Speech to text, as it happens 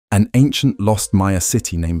An ancient lost Maya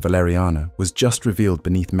city named Valeriana was just revealed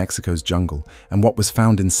beneath Mexico's jungle, and what was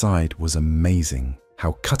found inside was amazing.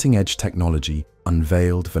 How cutting-edge technology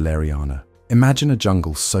unveiled Valeriana. Imagine a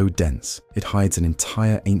jungle so dense, it hides an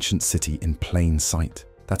entire ancient city in plain sight.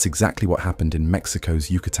 That's exactly what happened in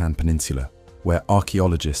Mexico's Yucatan Peninsula, where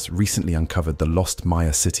archaeologists recently uncovered the lost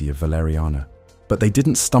Maya city of Valeriana. But they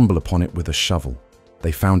didn't stumble upon it with a shovel.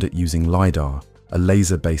 They found it using LiDAR, a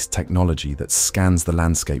laser-based technology that scans the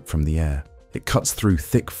landscape from the air. It cuts through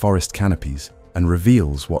thick forest canopies and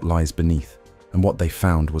reveals what lies beneath, and what they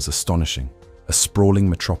found was astonishing. A sprawling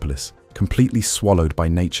metropolis, completely swallowed by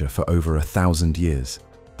nature for over 1,000 years.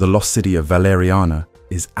 The lost city of Valeriana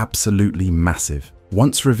is absolutely massive.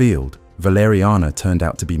 Once revealed, Valeriana turned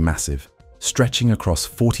out to be massive, stretching across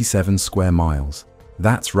 47 square miles.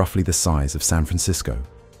 That's roughly the size of San Francisco.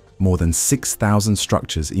 More than 6,000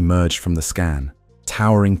 structures emerged from the scan.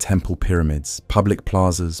 Towering temple pyramids, public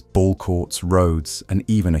plazas, ball courts, roads, and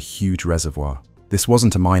even a huge reservoir. This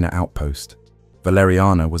wasn't a minor outpost.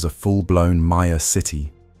 Valeriana was a full-blown Maya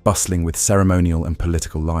city, bustling with ceremonial and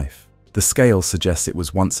political life. The scale suggests it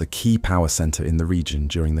was once a key power center in the region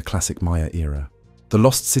during the classic Maya era. The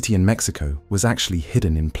lost city in Mexico was actually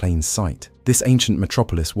hidden in plain sight. This ancient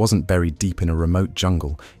metropolis wasn't buried deep in a remote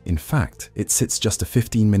jungle. In fact, it sits just a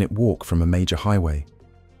 15-minute walk from a major highway.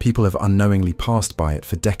 People have unknowingly passed by it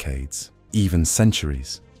for decades, even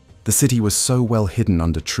centuries. The city was so well hidden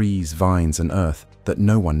under trees, vines, and earth that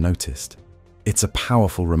no one noticed. It's a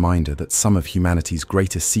powerful reminder that some of humanity's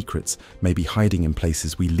greatest secrets may be hiding in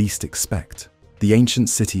places we least expect. The ancient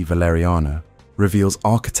city Valeriana reveals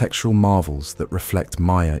architectural marvels that reflect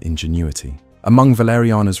Maya ingenuity. Among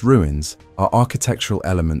Valeriana's ruins are architectural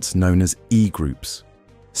elements known as E-groups,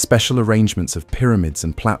 special arrangements of pyramids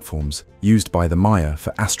and platforms used by the Maya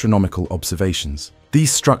for astronomical observations.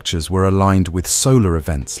 These structures were aligned with solar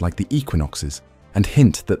events like the equinoxes and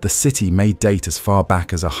hint that the city may date as far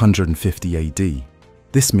back as 150 AD.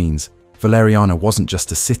 This means Valeriana wasn't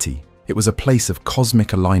just a city, it was a place of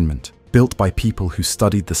cosmic alignment, built by people who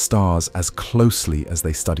studied the stars as closely as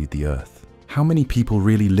they studied the earth. How many people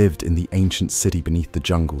really lived in the ancient city beneath the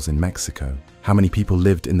jungles in Mexico? How many people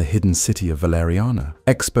lived in the hidden city of Valeriana?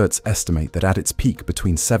 Experts estimate that at its peak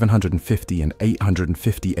between 750 and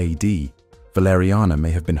 850 AD, Valeriana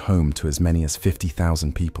may have been home to as many as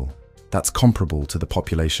 50,000 people. That's comparable to the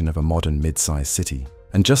population of a modern mid-sized city.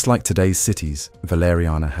 And just like today's cities,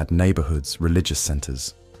 Valeriana had neighborhoods, religious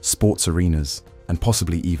centers, sports arenas, and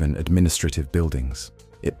possibly even administrative buildings.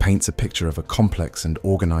 It paints a picture of a complex and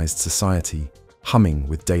organized society, humming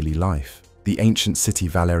with daily life. The ancient city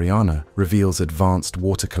Valeriana reveals advanced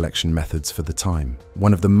water collection methods for the time.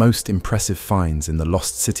 One of the most impressive finds in the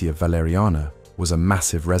lost city of Valeriana was a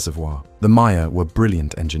massive reservoir. The Maya were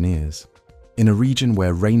brilliant engineers. In a region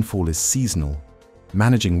where rainfall is seasonal,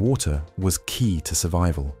 managing water was key to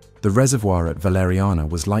survival. The reservoir at Valeriana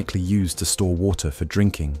was likely used to store water for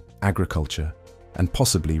drinking, agriculture, and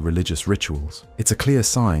possibly religious rituals. It's a clear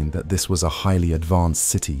sign that this was a highly advanced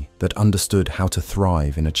city that understood how to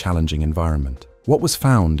thrive in a challenging environment. What was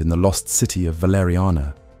found in the lost city of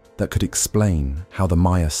Valeriana that could explain how the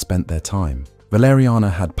Maya spent their time? Valeriana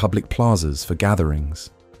had public plazas for gatherings,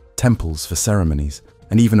 temples for ceremonies,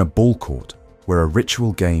 and even a ball court where a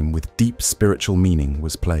ritual game with deep spiritual meaning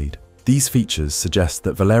was played. These features suggest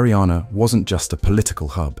that Valeriana wasn't just a political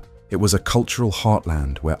hub. It was a cultural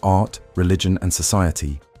heartland where art, religion, and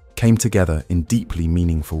society came together in deeply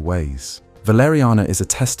meaningful ways. Valeriana is a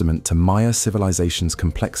testament to Maya civilization's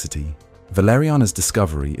complexity. Valeriana's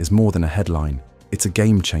discovery is more than a headline, it's a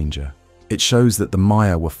game changer. It shows that the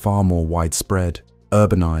Maya were far more widespread,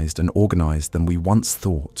 urbanized, and organized than we once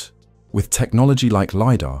thought. With technology like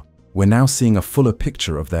LiDAR, we're now seeing a fuller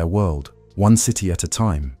picture of their world, one city at a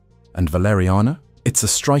time. And Valeriana? It's a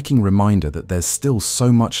striking reminder that there's still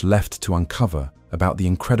so much left to uncover about the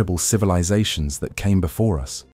incredible civilizations that came before us.